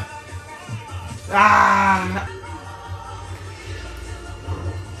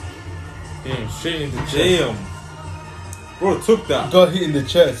 Damn, straight in the chest. Damn. Bro, took that. Got hit in the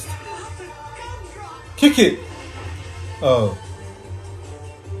chest. Kick it. Oh.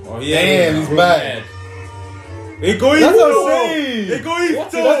 Oh, yeah. Damn, he's mad. It go That's what I'm saying. It go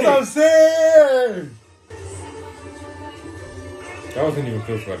That's what I'm saying. That wasn't even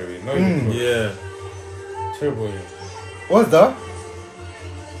close, by the way. Not even close. Yeah. Terrible. Yeah. What's that?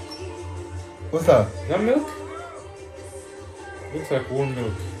 What's that? Is that milk? Looks like warm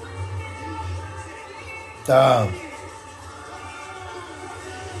milk. Damn.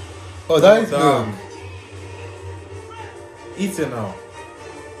 Oh, that is damn. milk. Eat it now.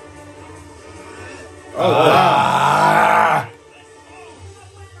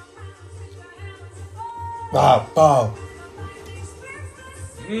 Bow, bow.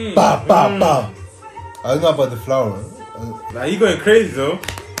 Bow, bow, bow. I don't know about the flower. Nah, you going crazy though.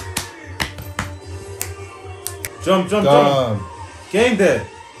 Jump, jump, Damn. jump. Get in there.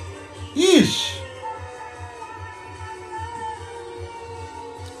 Yeesh.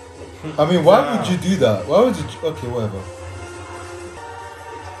 I mean, why would you do that? Why would you? Okay, whatever.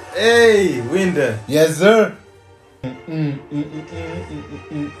 Hey, win there. Yes, sir.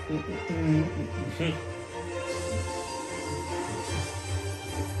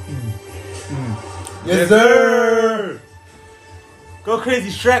 Yes, sir. Go crazy,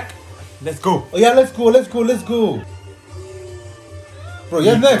 Shrek. Let's go. Oh yeah, let's go, let's go, let's go. Bro,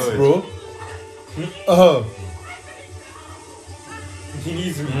 you're next, bro. Oh. He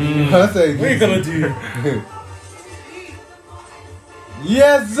needs me. What are you gonna do?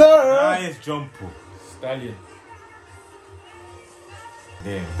 Yes, sir. Nice jump. Stallion.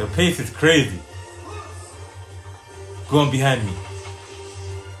 Damn, the pace is crazy. Go on behind me.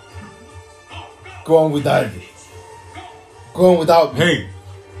 Go on without me. Go on without me. Hey.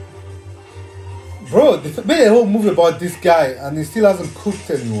 Bro, they made a whole movie about this guy and he still hasn't cooked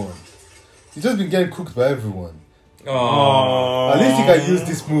anyone. He's just been getting cooked by everyone. Oh. At least he can use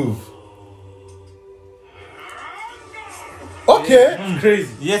this move. Okay. That's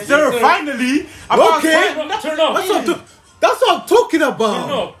crazy. Yes, sir. Yes, sir. Finally. Okay. Turn up. That's what I'm talking about.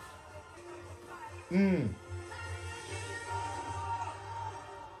 Turn up.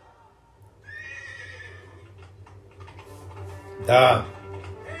 Damn.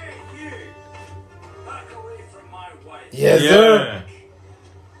 Hey, you! Back away from my wife. Yes, Yeah. sir.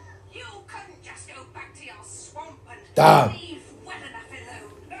 You couldn't just go back to your swamp and Damn. leave well enough alone.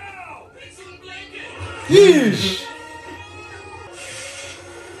 No! It's a blanket! Yeesh.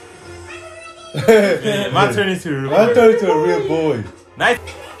 Man turned into a real I boy. turned into a real boy. Nice.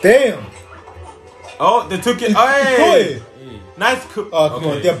 Damn. Oh, they took it. It's Hey. boy. Nice cook. Oh, come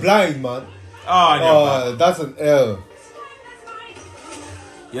on. They're blind, man. Oh, no. Oh, that's an L.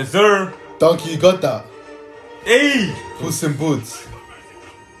 Yes, sir. Donkey, you got that. Hey. Puss in Boots.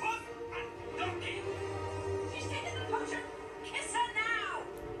 She's taking the potion. Kiss her now.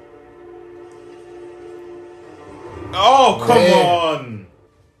 Oh, come Man. on.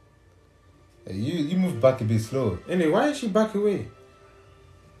 Hey, you move back a bit slow. Anyway, why is she back away?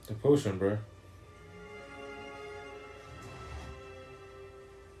 The potion, bro.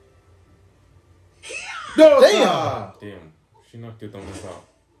 No, damn. Damn. She knocked it on this out.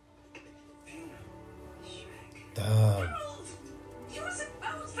 Damn. You were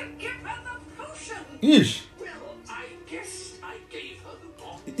supposed to give her the potion. Yeesh. Well, I guess I gave her the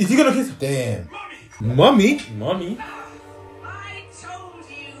bomb. Is he gonna kiss her? Damn. Mommy? Mommy? I told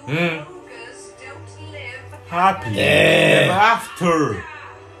you, ogres don't live Happy. Damn. Ever after.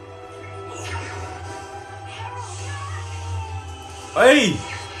 Hey!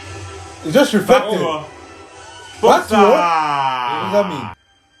 It's just reflected. Back to her? What does that mean?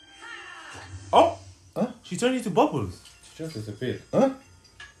 Oh! Huh? She turned into bubbles. She just disappeared. Huh?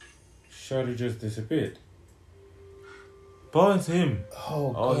 Shawty just disappeared. Burns him.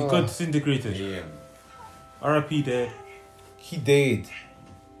 Oh, God. He got disintegrated. Yeah. R.I.P. dead. He died.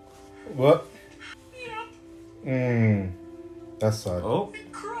 What? That's sad. Oh.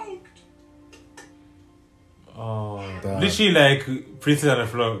 Oh. Damn. Literally like Princess and the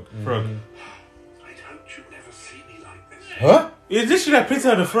Frog. I'd hoped you'd never see me like this. Huh? It's literally like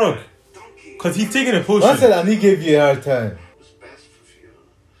Princess and the Frog. Because he's taking a potion. I said, and he gave you a hard time. It was best for Fiona.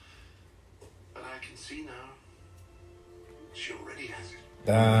 But I can see now. She already has it.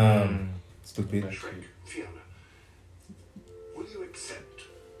 Damn. Stupid. Shrek, Fiona, will you accept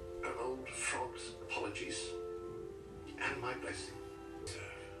an old frog's apologies and my blessing?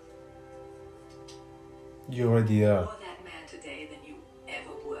 You already are. More that man today than you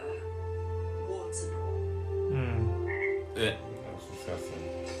ever were. Warts and all. Yeah.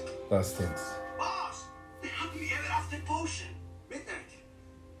 That stinks. Boss! The happily ever after potion. Midnight.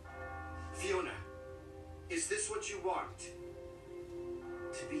 Fiona, is this what you want?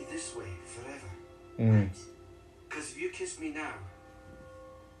 To be this way forever? Because if you kiss me now,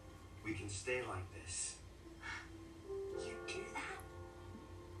 we can stay like this. You do that?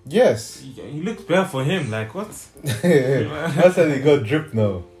 Yes. He looks bad for him. Like, what? That's how he got drip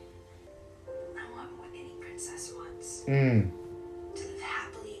now. I want what any princess wants. Mm. To live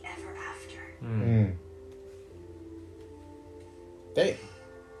happily ever after. Hey.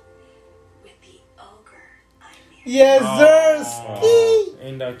 With the ogre I married. Yes, sir.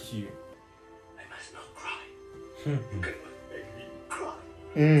 Ain't that cute? I must not cry. You could make me cry.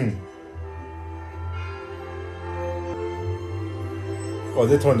 Oh,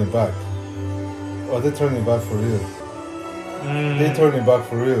 they're turning back. Oh, they're turning back for real. They're turning back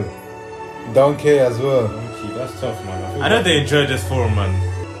for real. Donkey as well. Donkey, that's tough, man. I know they enjoyed this form, man.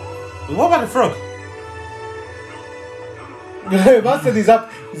 What about the frog? Man said he's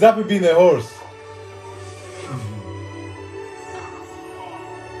happy being a horse.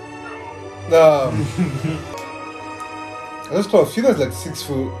 That's close. Fiona's like 6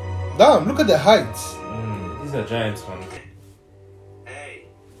 foot. Damn, look at the heights. These are giants, man. Hey,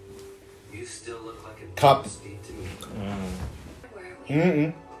 you still look like a Cup. dynasty to me. Where are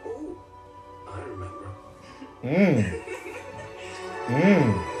we? Oh, I remember. Ain't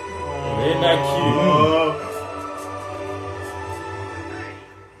that cute?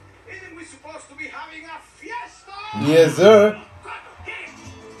 Isn't we supposed to be having a fiesta? Yes, sir.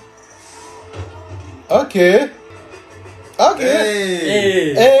 Okay.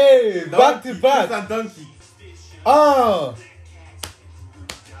 Okay. Hey, back to back. Shrek and Donkey. Oh.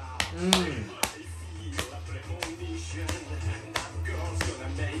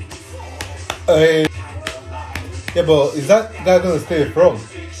 Hey. Yeah, but is that guy gonna stay a frog?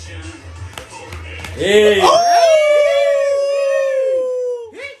 Hey.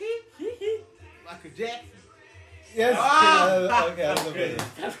 Oh! Michael Jackson. Yes. Okay, I love it.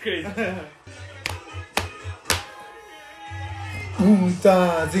 That's crazy.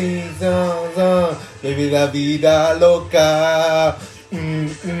 Baby, la vida loca.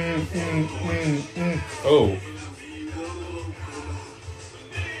 Oh.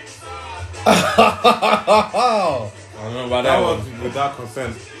 I don't know about that one. Without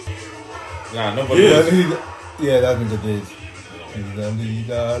consent. Nah, nobody. Yeah, that means the date.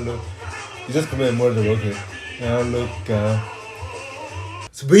 You just committed murder, okay.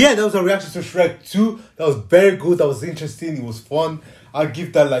 So, but yeah, that was our reaction to Shrek 2. That was very good. That was interesting. It was fun. I'll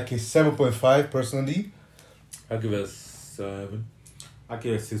give that like a 7.5 personally. I'll give it a 7. I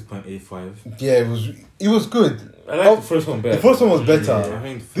give it 6.85. Yeah, it was good. I like the first one better. The first one was better. Yeah, I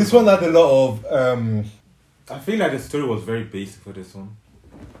think this one had a lot of I feel like the story was very basic for this one.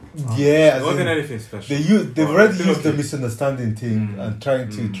 yeah, It wasn't anything special. they've already used the misunderstanding thing and trying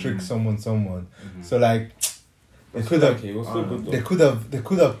to trick someone. So like they could have Okay, it was so good though. they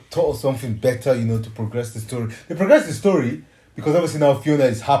could have taught us something better, you know, to progress the story. They progressed the story because obviously now Fiona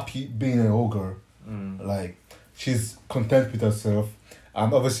is happy being an ogre. Like she's content with herself,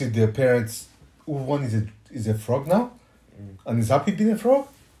 and obviously their parents, one is a frog now, and is happy being a frog.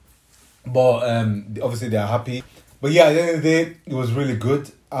 But obviously they are happy. But yeah, at the end of the day, it was really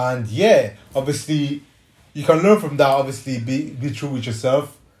good. And yeah, obviously you can learn from that. Obviously, be true with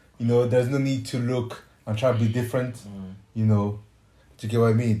yourself. You know, there's no need to look and try to be different. You know, do you get what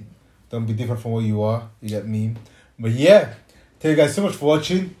I mean? Don't be different from what you are. You get me? But yeah, thank you guys so much for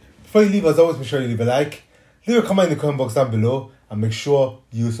watching. Before you leave, as always, make sure you leave a like, leave a comment in the comment box down below, and make sure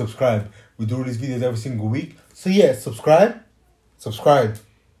you subscribe. We do these videos every single week. So yeah, subscribe, subscribe, and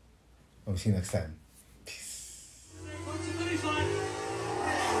we'll see you next time. Peace.